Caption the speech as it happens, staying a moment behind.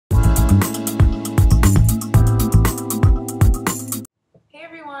Hey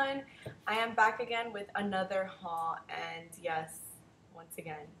everyone, I am back again with another haul, and yes, once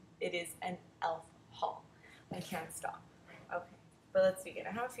again, it is an e.l.f. haul. I can't stop. Okay, but let's begin.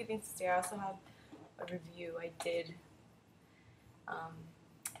 I have a few things to say. I also have a review I did.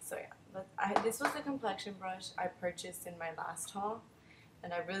 So yeah, this was the complexion brush I purchased in my last haul,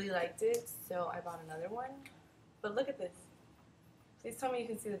 and I really liked it, so I bought another one. But look at this. Please tell me you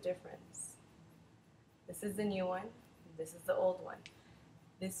can see the difference. This is the new one. This is the old one.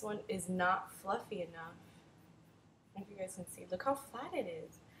 This one is not fluffy enough. I don't know if you guys can see. Look how flat it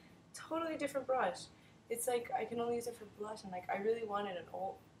is. Totally different brush. It's like I can only use it for blush, and like I really wanted an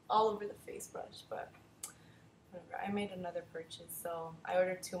all over the face brush, but whatever. I made another purchase, so I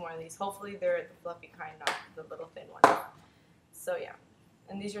ordered 2 more of these. Hopefully they're the fluffy kind, not the little thin one. So yeah,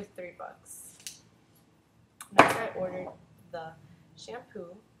 and these are $3. Next I ordered the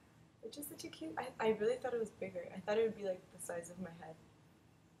shampoo, which is such a cute. I really thought it was bigger. I thought it would be like the size of my head,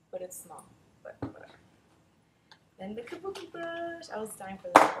 but it's small. But whatever. Then the Kabuki brush. I was dying for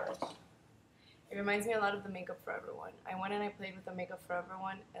this brush. It reminds me a lot of the Makeup Forever one. I went and I played with the Makeup Forever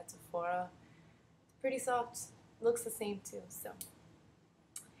one at Sephora. It's pretty soft. Looks the same too, so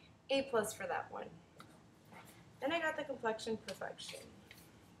A+ for that one. Then I got the Complexion Perfection.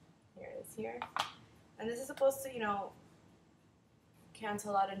 Here it is here. And this is supposed to, you know,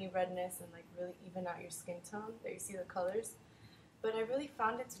 cancel out any redness and like really even out your skin tone. There you see the colors. But I really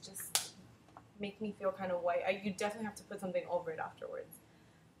found it to just make me feel kind of white. You definitely have to put something over it afterwards.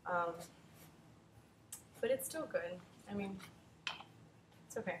 But it's still good. I mean,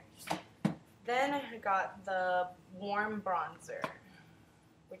 it's okay. Then I got the Warm Bronzer,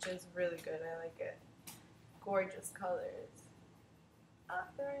 which is really good. I like it. Gorgeous colors.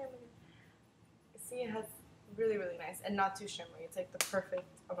 There I am. See, it has really, really nice and not too shimmery. It's like the perfect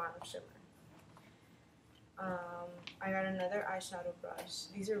amount of shimmer. I got another eyeshadow brush.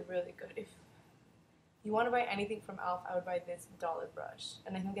 These are really good. If you want to buy anything from e.l.f., I would buy this dollar brush.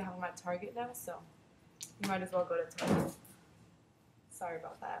 And I think they have them at Target now, so you might as well go to Target. Sorry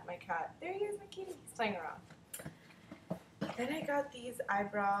about that. My cat. There he is, my kitty. He's playing around. Then I got these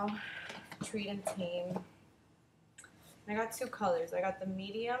eyebrow Treat and Tame. And I got 2 colors. I got the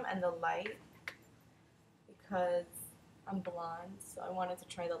medium and the light because I'm blonde, so I wanted to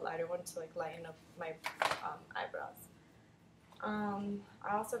try the lighter one to like lighten up my eyebrows.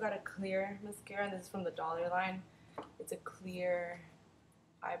 I also got a clear mascara, and this is from the Dollar line. It's a clear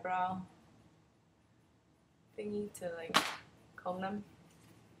eyebrow thingy to like comb them.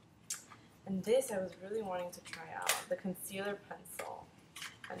 And this I was really wanting to try out, the concealer pencil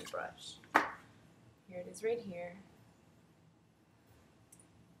pen brush. Here it is right here.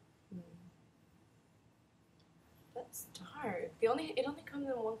 That's dark. It only comes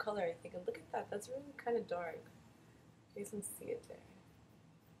in 1 color, I think. And look at that. That's really kind of dark. You guys can see it there.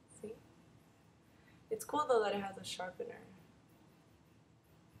 See? It's cool though that it has a sharpener.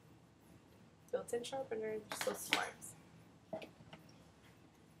 Built-in sharpener. They're so smart.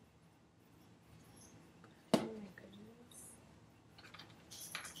 Oh my goodness.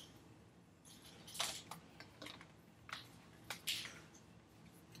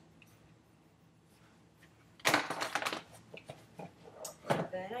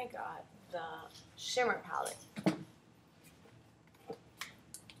 Then I got the shimmer palette.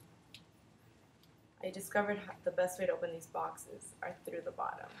 I discovered the best way to open these boxes are through the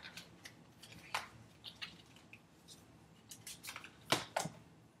bottom.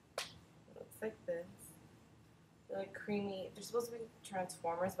 It looks like this. They're like creamy. They're supposed to be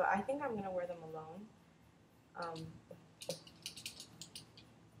Transformers, but I think I'm going to wear them alone.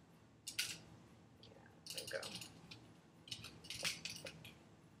 Yeah, there we go.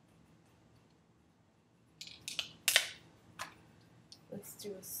 Let's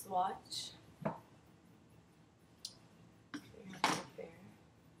do a swatch.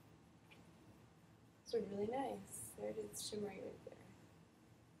 These are really nice. There it is, shimmery right there.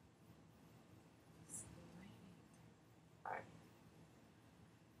 Alright.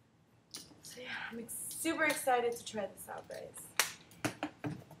 So yeah, I'm super excited to try this out, guys.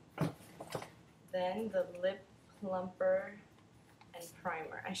 Then the lip plumper and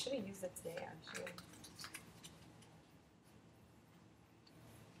primer. I should have used it today, actually.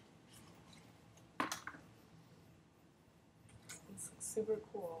 This looks super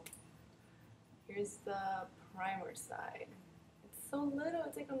cool. Here's the primer side. It's so little.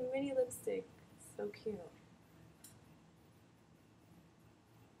 It's like a mini lipstick. So cute.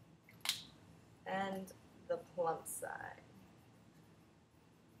 And the plump side.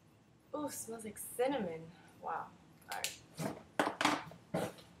 Ooh, smells like cinnamon. Wow. Alright.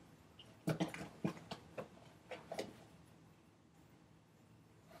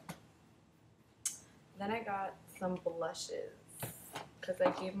 Then I got some blushes because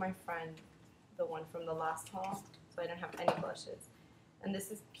I gave my friend the one from the last haul, so I didn't have any blushes. And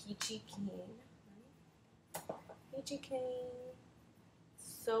this is Peachy Keen. Peachy Keen.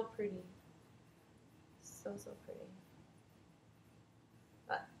 So pretty. So pretty.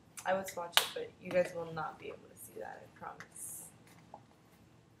 But I would swatch it, but you guys will not be able to see that, I promise.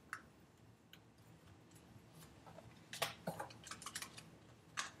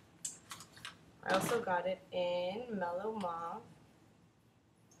 I also got it in Mellow Mauve.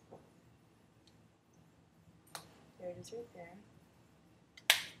 There it is right there.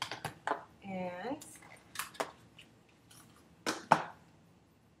 And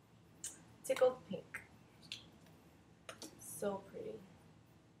Tickled Pink. So pretty.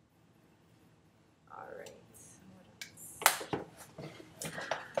 Alright, what else?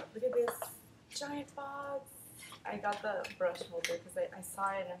 Look at this giant box. I got the brush holder because I saw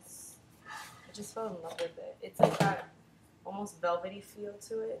it and I just fell in love with it. It's like that almost velvety feel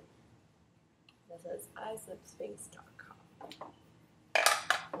to it. That says islipspace.com.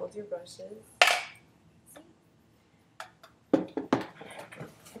 Hold your brushes.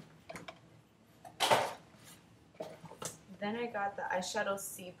 Then I got the eyeshadow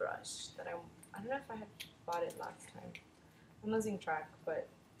C brush that I don't know if I had bought it last time. I'm losing track, but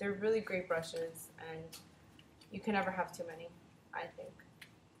they're really great brushes and you can never have too many, I think.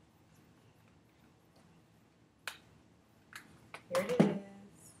 Here it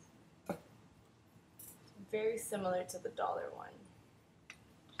is. Very similar to the dollar one.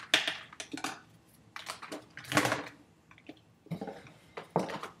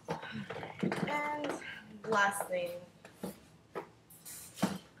 And last thing,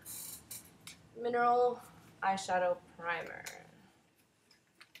 Mineral Eyeshadow Primer.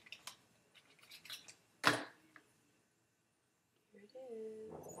 Here it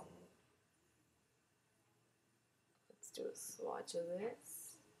is. Let's do a swatch of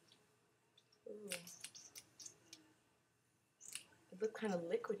this. Ooh. It looked kind of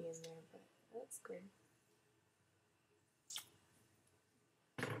liquidy in there, but that's good.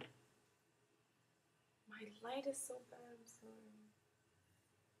 My light is so bad, I'm sorry.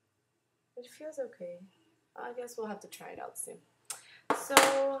 It feels okay. I guess we'll have to try it out soon. So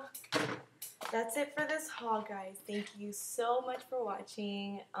that's it for this haul, guys. Thank you so much for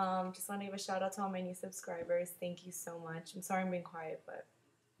watching. Just want to give a shout out to all my new subscribers. Thank you so much. I'm sorry I'm being quiet, but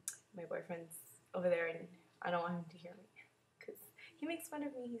my boyfriend's over there and I don't want him to hear me because he makes fun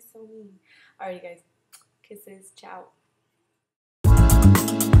of me. He's so mean. Alrighty, guys. Kisses. Ciao.